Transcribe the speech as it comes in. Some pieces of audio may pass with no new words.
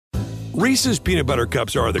Reese's peanut butter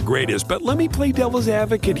cups are the greatest, but let me play devil's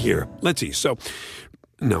advocate here. Let's see. So,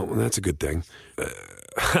 no, that's a good thing.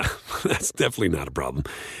 That's definitely not a problem.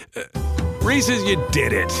 Reese's, you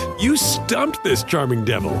did it. You stumped this charming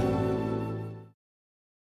devil.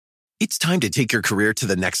 It's time to take your career to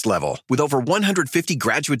the next level. With over 150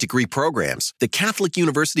 graduate degree programs, the Catholic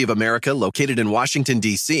University of America, located in Washington,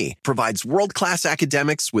 D.C., provides world-class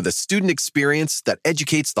academics with a student experience that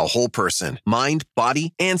educates the whole person, mind,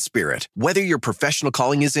 body, and spirit. Whether your professional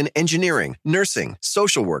calling is in engineering, nursing,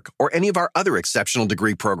 social work, or any of our other exceptional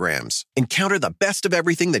degree programs, encounter the best of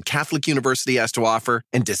everything that Catholic University has to offer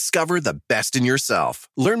and discover the best in yourself.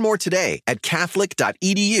 Learn more today at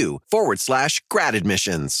catholic.edu/grad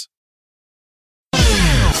admissions.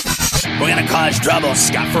 We're going to cause trouble.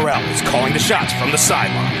 Scott Farrell is calling the shots from the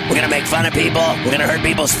sideline. We're going to make fun of people. We're going to hurt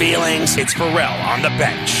people's feelings. It's Farrell on the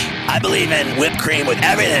bench. I believe in whipped cream with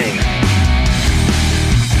everything.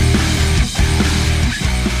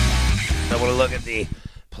 I want to look at the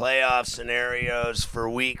playoff scenarios for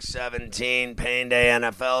Week 17, Pain Day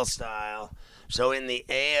NFL style. So in the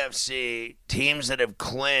AFC, teams that have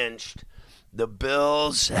clinched, the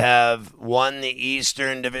Bills have won the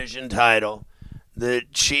Eastern Division title. The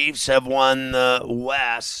Chiefs have won the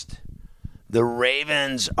West. The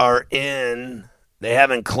Ravens are in. They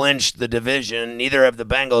haven't clinched the division. Neither have the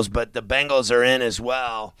Bengals, but the Bengals are in as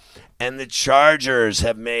well. And the Chargers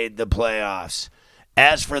have made the playoffs.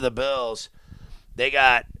 As for the Bills, they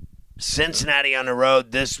got Cincinnati on the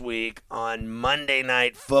road this week on Monday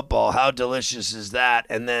Night Football. How delicious is that?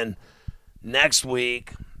 And then next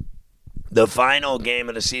week, the final game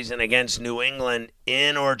of the season against New England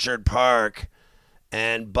in Orchard Park.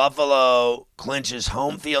 And Buffalo clinches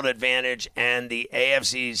home field advantage and the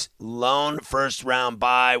AFC's lone first-round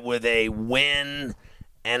bye with a win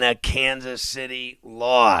and a Kansas City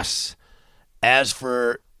loss. As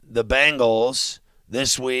for the Bengals,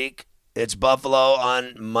 this week, it's Buffalo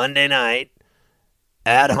on Monday night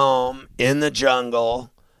at home in the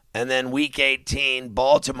jungle. And then Week 18,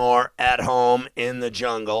 Baltimore at home in the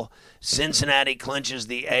jungle. Cincinnati clinches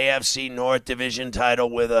the AFC North Division title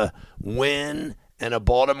with a win and a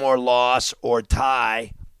Baltimore loss or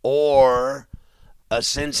tie, or a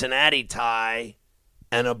Cincinnati tie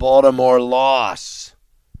and a Baltimore loss.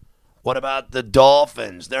 What about the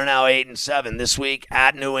Dolphins? They're now 8-7. This week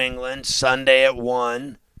at New England, Sunday at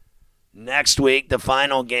 1. Next week, the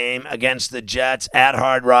final game against the Jets at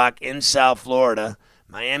Hard Rock in South Florida.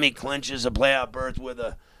 Miami clinches a playoff berth with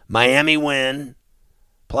a Miami win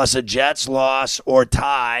plus a Jets loss or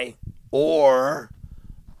tie, or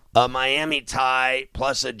a Miami tie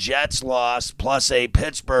plus a Jets loss plus a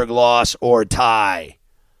Pittsburgh loss or tie.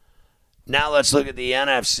 Now let's look at the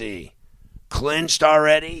NFC. Clinched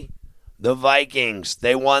already? The Vikings.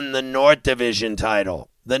 They won the North Division title.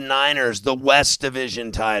 The Niners, the West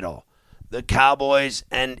Division title. The Cowboys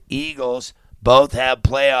and Eagles both have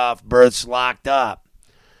playoff berths locked up.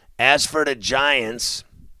 As for the Giants,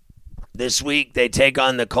 this week they take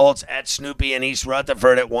on the Colts at Snoopy in East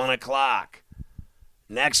Rutherford at 1 o'clock.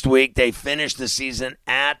 Next week, they finish the season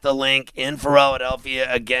at the Link in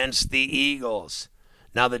Philadelphia against the Eagles.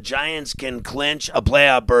 Now, the Giants can clinch a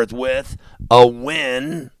playoff berth with a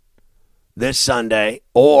win this Sunday,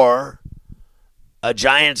 or a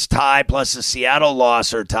Giants tie plus a Seattle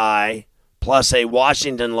loss or tie, plus a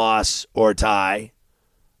Washington loss or tie,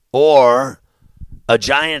 or a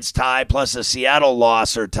Giants tie plus a Seattle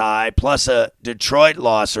loss or tie, plus a Detroit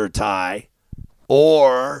loss or tie,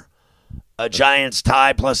 or a Giants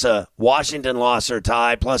tie plus a Washington loss or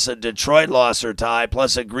tie, plus a Detroit loss or tie,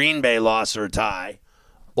 plus a Green Bay loss or tie,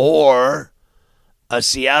 or a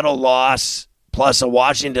Seattle loss plus a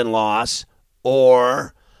Washington loss,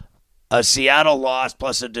 or a Seattle loss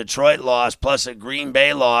plus a Detroit loss plus a Green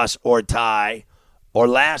Bay loss or tie, or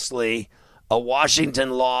lastly, a Washington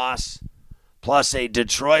loss plus a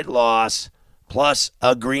Detroit loss plus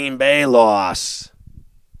a Green Bay loss.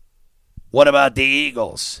 What about the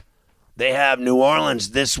Eagles? They have New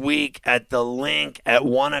Orleans this week at the Link at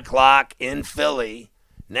 1 o'clock in Philly.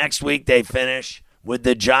 Next week they finish with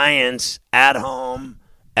the Giants at home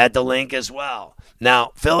at the Link as well.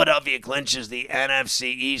 Now, Philadelphia clinches the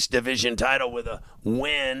NFC East Division title with a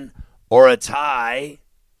win or a tie,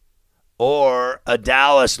 or a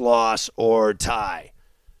Dallas loss or tie.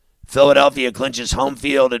 Philadelphia clinches home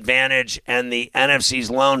field advantage and the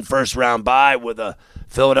NFC's lone first-round bye with a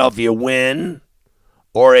Philadelphia win,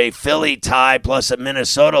 or a Philly tie plus a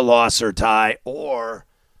Minnesota loss or tie, or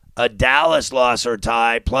a Dallas loss or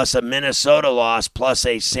tie plus a Minnesota loss plus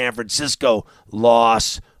a San Francisco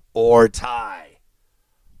loss or tie.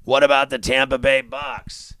 What about the Tampa Bay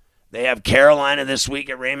Bucks? They have Carolina this week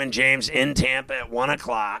at Raymond James in Tampa at 1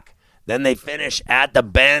 o'clock. Then they finish at the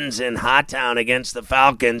Benz in Hottown against the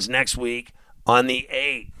Falcons next week on the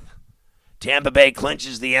 8th. Tampa Bay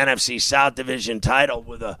clinches the NFC South Division title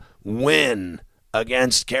with a win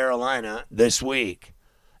against Carolina this week.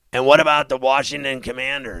 And what about the Washington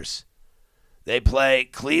Commanders? They play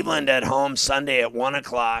Cleveland at home Sunday at 1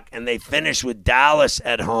 o'clock, and they finish with Dallas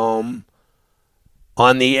at home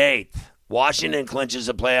on the 8th. Washington clinches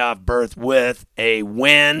a playoff berth with a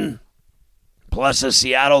win, plus a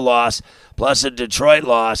Seattle loss, plus a Detroit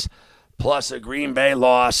loss, plus a Green Bay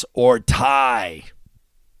loss or tie.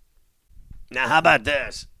 Now, how about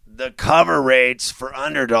this? The cover rates for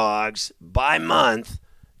underdogs by month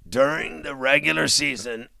during the regular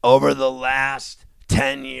season over the last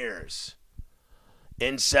 10 years.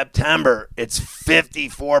 In September, it's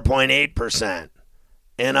 54.8%.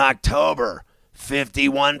 In October,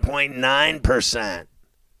 51.9%.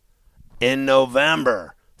 In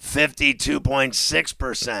November,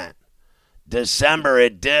 52.6%. December,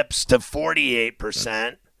 it dips to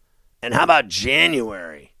 48%. And how about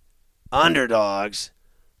January? Underdogs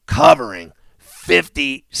covering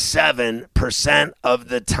 57% of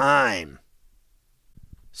the time.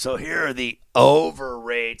 So here are the over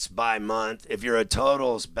rates by month if you're a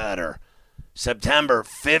totals bettor. September,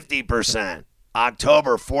 50%.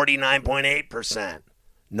 October, 49.8%.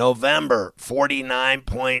 November,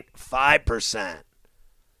 49.5%.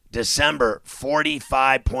 December,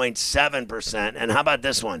 45.7%. And how about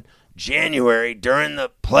this one? January, during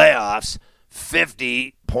the playoffs,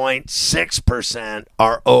 50.6%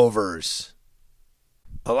 are overs.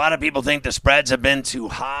 A lot of people think the spreads have been too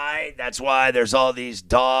high. That's why there's all these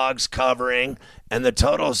dogs covering, and the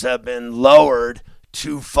totals have been lowered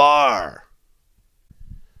too far.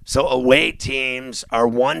 So away teams are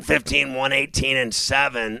 115, 118, and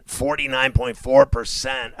 7,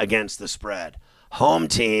 49.4% against the spread. Home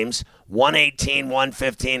teams, 118,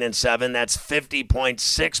 115, and 7, that's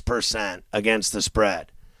 50.6% against the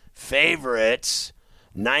spread. Favorites,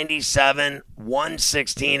 97,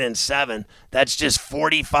 116, and 7, that's just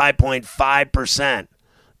 45.5%.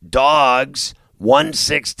 Dogs,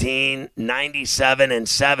 116, 97, and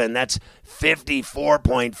 7, that's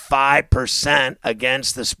 54.5%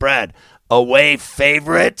 against the spread. Away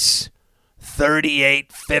favorites,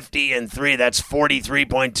 38, 50, and 3, that's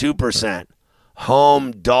 43.2%.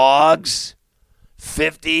 Home dogs,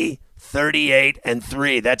 50, 38, and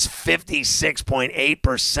 3. That's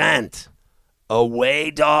 56.8%. Away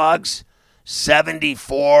dogs,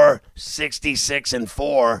 74, 66, and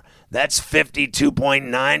 4. That's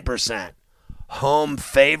 52.9%. Home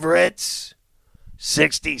favorites,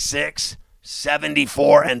 66,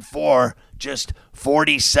 74, and 4. Just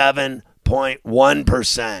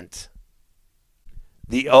 47.1%.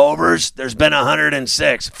 The overs, there's been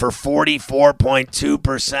 106 for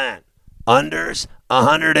 44.2%. Unders,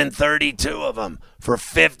 132 of them for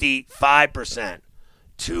 55%.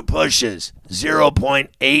 Two pushes,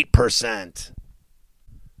 0.8%.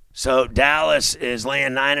 So Dallas is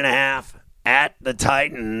laying 9.5 at the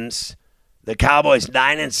Titans. The Cowboys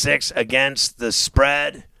 9-6 against the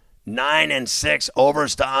spread, 9-6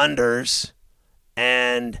 overs to unders,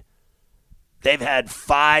 and they've had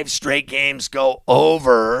 5 straight games go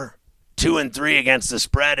over, 2-3 against the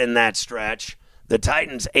spread in that stretch. The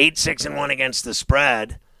Titans 8-6-1 against the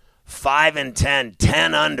spread, 5-10,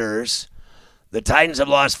 10 unders. The Titans have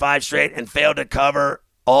lost 5 straight and failed to cover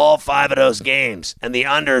all 5 of those games, and the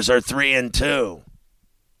unders are 3-2.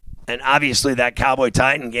 And obviously that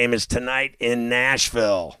Cowboy-Titan game is tonight in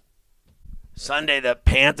Nashville. Sunday, the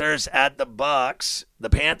Panthers at the Bucks. The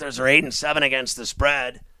Panthers are 8-7 against the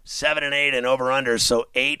spread, 7-8 in over-unders, so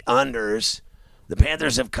 8 unders. The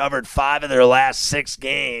Panthers have covered 5 of their last 6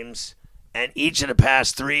 games, and each of the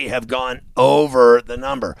past 3 have gone over the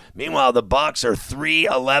number. Meanwhile, the Bucks are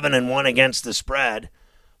 3-11-1 against the spread,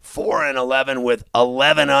 4-11 with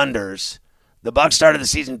 11 unders. The Bucks started the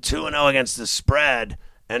season 2-0 against the spread,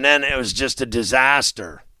 and then it was just a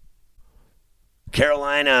disaster.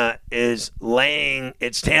 Carolina is laying,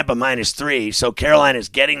 it's Tampa -3, so Carolina is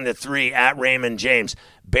getting the 3 at Raymond James.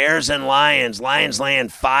 Bears and Lions. Lions laying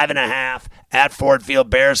 5.5 at Ford Field.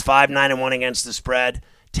 Bears 5-9-1 against the spread.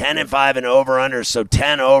 10-5 in over-unders, so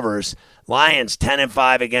 10 overs. Lions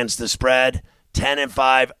 10-5 against the spread,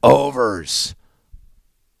 10-5 overs.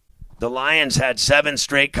 The Lions had 7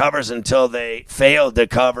 straight covers until they failed to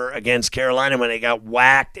cover against Carolina when they got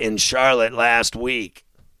whacked in Charlotte last week.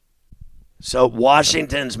 So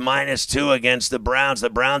Washington's -2 against the Browns. The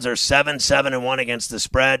Browns are 7-7-1 against the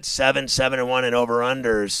spread, 7-7-1 in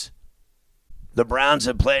over-unders. The Browns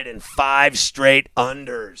have played in 5 straight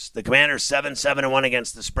unders. The Commanders 7-7-1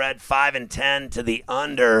 against the spread, 5-10 to the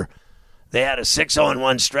under. They had a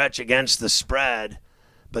 6-0-1 stretch against the spread,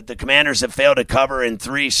 but the Commanders have failed to cover in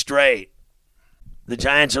 3 straight. The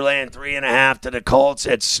Giants are laying 3.5 to the Colts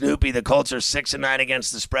at Snoopy. The Colts are 6-9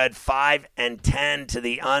 against the spread, 5-10 to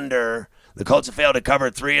the under. The Colts have failed to cover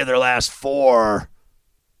 3 of their last 4.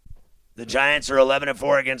 The Giants are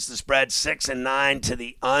 11-4 against the spread, 6-9 to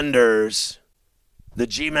the unders. The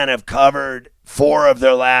G-Men have covered 4 of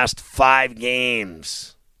their last 5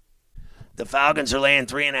 games. The Falcons are laying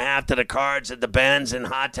 3.5 to the Cards at the Benz in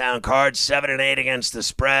Hottown. Cards 7-8 against the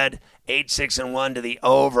spread, 8-6-1 to the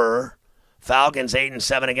over. Falcons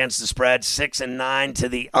 8-7 against the spread, 6-9 to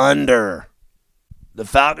the under. The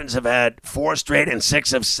Falcons have had 4 straight and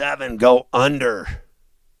 6 of 7 go under.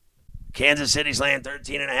 Kansas City's laying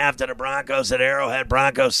 13.5 to the Broncos at Arrowhead.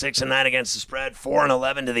 Broncos 6-9 against the spread,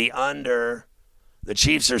 4-11 to the under. The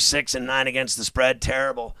Chiefs are 6-9 against the spread,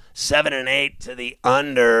 terrible, 7-8 to the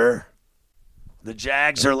under. The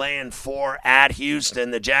Jags are laying 4 at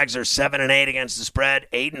Houston. The Jags are 7-8 against the spread,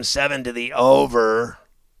 8-7 to the over.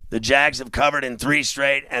 The Jags have covered in 3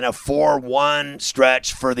 straight and a 4-1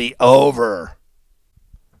 stretch for the over.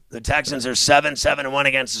 The Texans are 7-7-1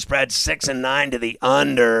 against the spread, 6-9 to the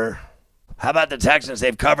under. How about the Texans?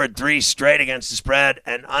 They've covered 3 straight against the spread,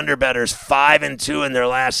 and underbettors 5-2 in their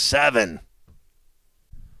last 7.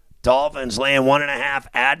 Dolphins laying 1.5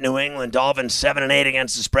 at New England. Dolphins 7-8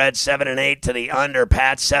 against the spread, 7-8 to the under.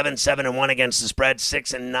 Pats 7-7-1 against the spread,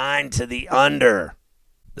 6-9 to the under.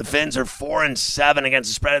 The Finns are 4-7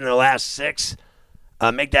 against the spread in their last 6.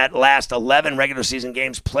 Make that last 11 regular season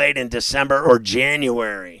games played in December or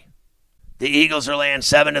January. The Eagles are laying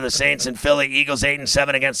 7 to the Saints in Philly. Eagles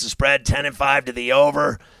 8-7 against the spread, 10-5 to the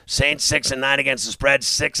over. Saints 6-9 against the spread,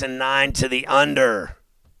 6-9 to the under.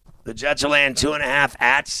 The Jets are laying 2.5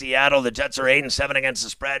 at Seattle. The Jets are 8-7 against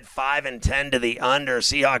the spread, 5-10 to the under.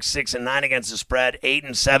 Seahawks 6-9 against the spread,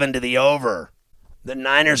 8-7 to the over. The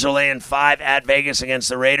Niners are laying 5 at Vegas against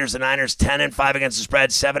the Raiders. The Niners 10-5 against the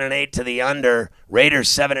spread, 7-8 to the under. Raiders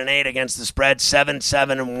 7-8 against the spread,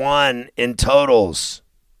 7-7-1 in totals.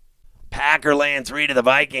 Packer laying 3 to the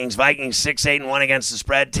Vikings. Vikings 6-8-1 against the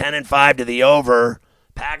spread, 10-5 to the over.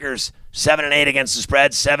 Packers 7-8 against the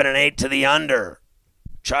spread, 7-8 to the under.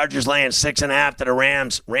 Chargers laying 6.5 to the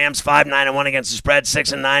Rams. Rams 5-9-1 against the spread,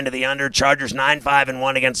 6-9 to the under. Chargers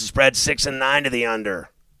 9-5-1 against the spread, 6-9 to the under.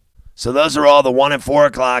 So those are all the 1 and 4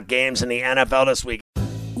 o'clock games in the NFL this week.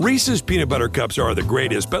 Reese's Peanut Butter Cups are the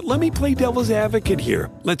greatest, but let me play devil's advocate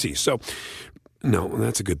here. Let's see. So, no,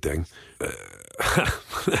 that's a good thing.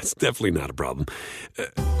 That's definitely not a problem.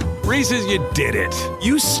 Reese's, you did it.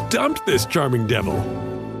 You stumped this charming devil.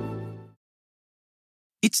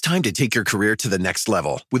 It's time to take your career to the next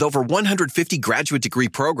level. With over 150 graduate degree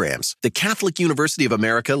programs, the Catholic University of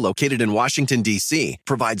America, located in Washington, D.C.,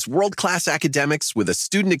 provides world-class academics with a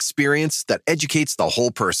student experience that educates the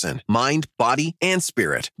whole person, mind, body, and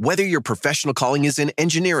spirit. Whether your professional calling is in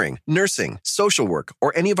engineering, nursing, social work,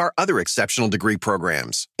 or any of our other exceptional degree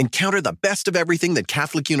programs, encounter the best of everything that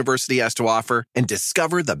Catholic University has to offer and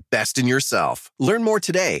discover the best in yourself. Learn more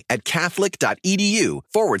today at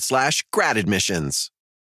catholic.edu/grad admissions.